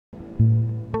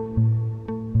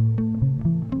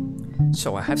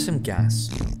So I have some gas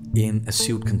in a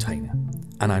sealed container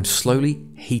and I'm slowly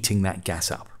heating that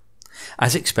gas up.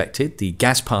 As expected, the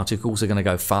gas particles are going to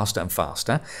go faster and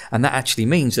faster, and that actually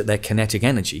means that their kinetic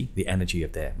energy, the energy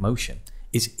of their motion,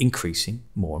 is increasing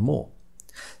more and more.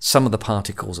 Some of the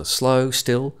particles are slow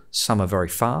still, some are very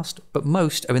fast, but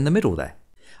most are in the middle there.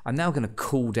 I'm now going to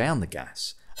cool down the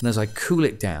gas, and as I cool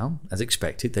it down, as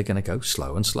expected, they're going to go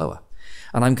slower and slower.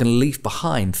 And I'm going to leave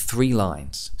behind 3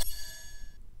 lines.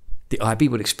 The IB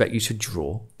would expect you to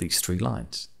draw these 3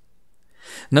 lines.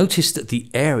 Notice that the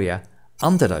area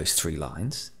under those 3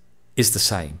 lines is the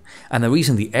same. And the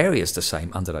reason the area is the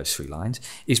same under those 3 lines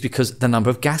is because the number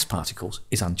of gas particles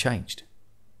is unchanged.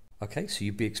 Okay, so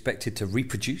you'd be expected to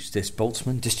reproduce this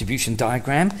Boltzmann distribution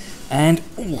diagram and,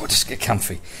 just get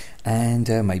comfy,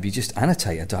 and maybe just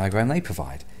annotate a diagram they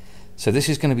provide. So this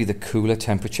is going to be the cooler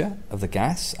temperature of the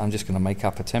gas. I'm just going to make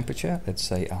up a temperature, let's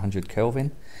say 100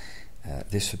 Kelvin.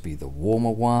 This would be the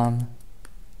warmer one,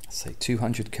 let's say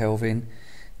 200 Kelvin.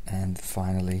 And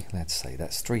finally, let's say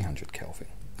that's 300 Kelvin.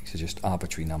 These are just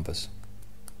arbitrary numbers.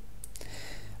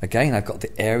 Again, I've got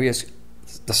the areas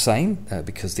the same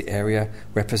because the area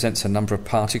represents a number of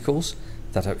particles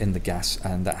that are in the gas,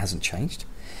 and that hasn't changed.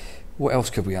 What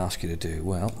else could we ask you to do?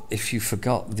 Well, if you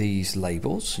forgot these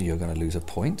labels, you're going to lose a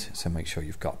point, so make sure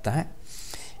you've got that.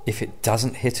 If it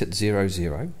doesn't hit at 0,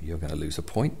 0, you're going to lose a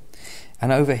point.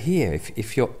 And over here,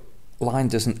 if your line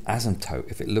doesn't asymptote,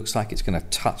 if it looks like it's going to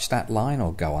touch that line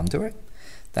or go under it,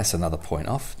 that's another point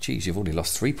off. Geez, you've already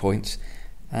lost 3 points.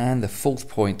 And the 4th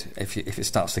point, if it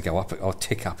starts to go up or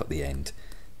tick up at the end,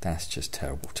 that's just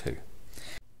terrible too.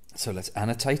 So let's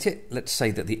annotate it. Let's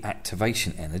say that the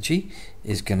activation energy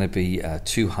is going to be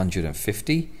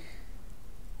 250,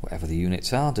 whatever the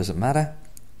units are, doesn't matter.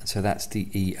 And so that's the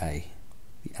EA,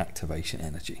 the activation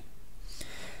energy.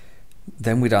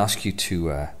 Then we'd ask you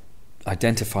to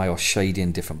identify or shade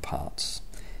in different parts.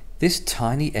 This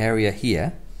tiny area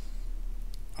here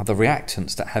are the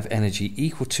reactants that have energy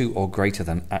equal to or greater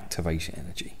than activation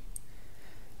energy.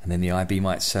 And then the IB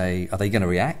might say, are they going to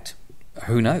react?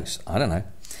 Who knows? I don't know.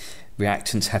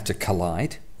 Reactants have to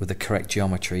collide with the correct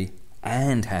geometry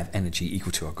and have energy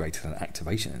equal to or greater than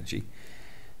activation energy.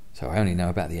 So I only know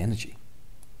about the energy.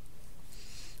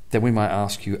 Then we might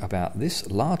ask you about this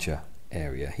larger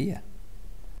area here.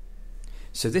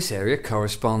 So this area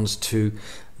corresponds to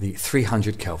the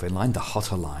 300 Kelvin line, the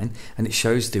hotter line, and it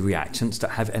shows the reactants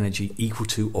that have energy equal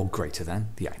to or greater than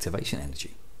the activation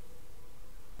energy.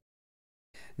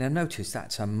 Now notice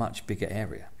that's a much bigger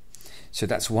area. So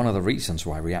that's one of the reasons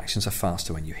why reactions are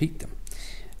faster when you heat them.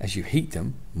 As you heat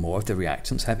them, more of the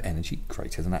reactants have energy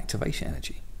greater than activation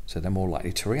energy. So they're more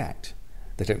likely to react.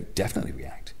 They don't definitely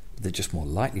react, but they're just more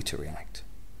likely to react.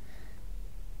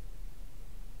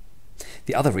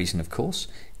 The other reason, of course,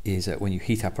 is that when you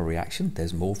heat up a reaction,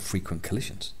 there's more frequent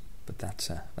collisions. But that's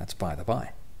by the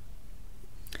by.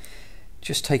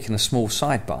 Just taking a small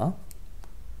sidebar,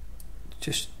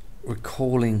 just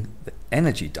recalling the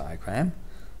energy diagram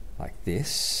like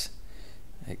this.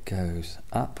 It goes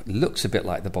up. It looks a bit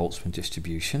like the Boltzmann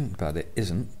distribution, but it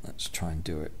isn't. Let's try and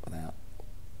do it without.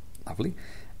 Lovely.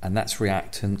 And that's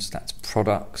reactants, that's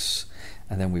products,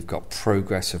 and then we've got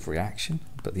progress of reaction,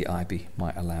 but the IB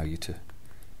might allow you to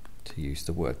use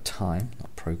the word time,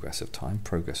 not progress of time,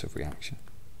 progress of reaction.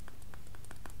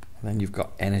 And then you've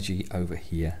got energy over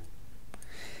here.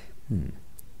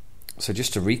 So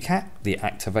just to recap, the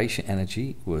activation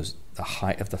energy was the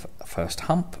height of the first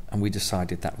hump, and we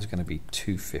decided that was going to be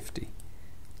 250.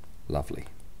 Lovely.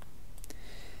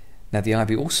 Now the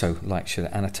IB also likes you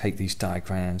to annotate these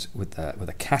diagrams with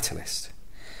a catalyst.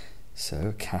 So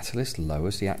a catalyst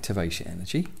lowers the activation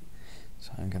energy.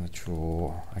 So I'm going to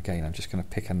draw, again, I'm just going to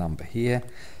pick a number here.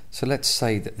 So let's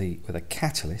say that with a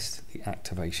catalyst, the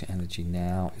activation energy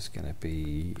now is going to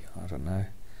be, I don't know,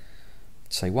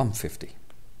 say 150.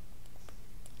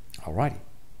 Alrighty.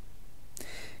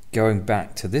 Going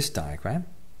back to this diagram,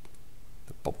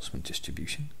 the Boltzmann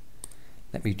distribution,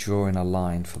 let me draw in a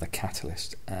line for the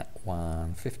catalyst at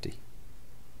 150.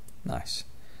 Nice.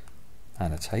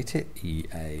 Annotate it,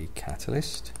 EA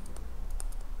catalyst.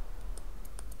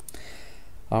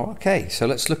 Okay, so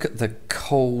let's look at the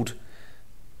cold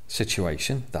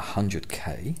situation, the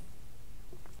 100K.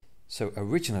 So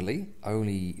originally,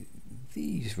 only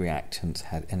these reactants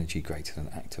had energy greater than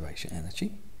activation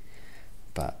energy.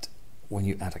 But when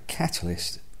you add a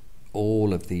catalyst,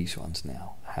 all of these ones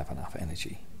now have enough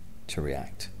energy to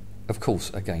react. Of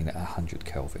course, again at 100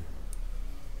 Kelvin.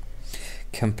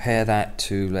 Compare that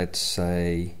to, let's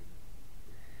say,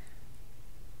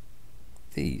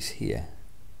 these here.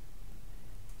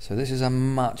 So this is a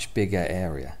much bigger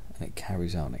area, and it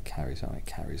carries on, it carries on, it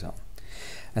carries on.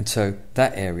 And so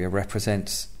that area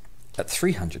represents, at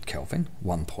 300 Kelvin,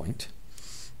 1 point,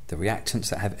 the reactants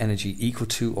that have energy equal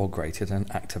to or greater than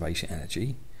activation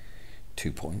energy,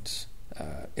 2 points.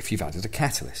 If you've added a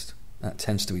catalyst, that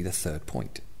tends to be the third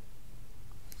point.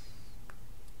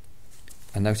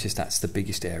 And notice that's the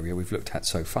biggest area we've looked at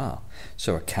so far.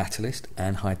 So a catalyst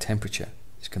and high temperature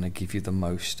is going to give you the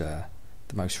most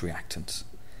reactants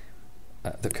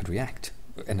that could react,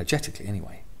 energetically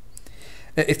anyway.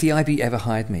 If the IB ever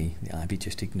hired me, the IB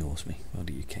just ignores me. What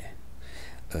do you care?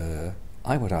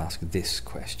 I would ask this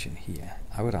question here.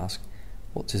 I would ask,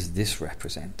 what does this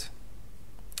represent?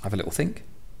 Have a little think.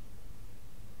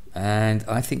 And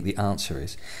I think the answer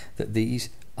is that these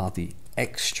are the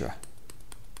extra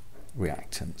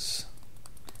reactants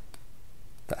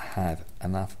that have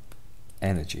enough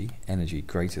energy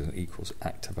greater than equals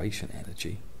activation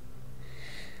energy.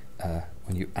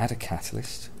 When you add a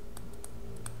catalyst,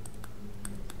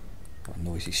 what a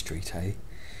noisy street, eh?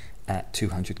 At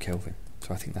 200 Kelvin.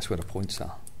 So I think that's where the points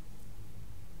are.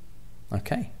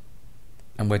 Okay.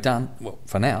 And we're done. Well,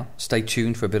 for now, stay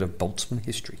tuned for a bit of Boltzmann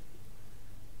history.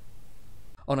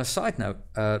 On a side note,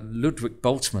 Ludwig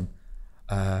Boltzmann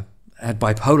had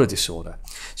bipolar disorder.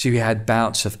 So he had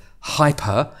bouts of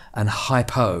hyper and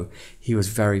hypo. He was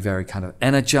very, very kind of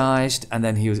energized, and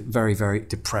then he was very, very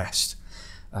depressed.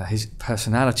 His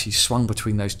personality swung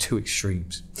between those two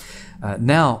extremes.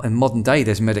 Now, in modern day,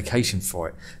 there's medication for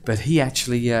it, but he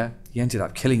actually he ended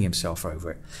up killing himself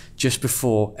over it just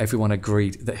before everyone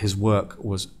agreed that his work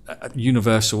was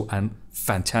universal and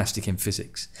fantastic in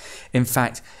physics. In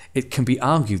fact, it can be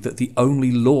argued that the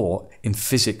only law in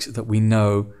physics that we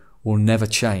know will never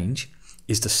change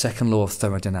is the second law of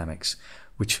thermodynamics,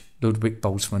 which Ludwig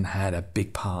Boltzmann had a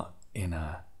big part in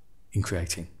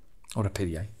creating. What a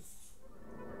pity, eh?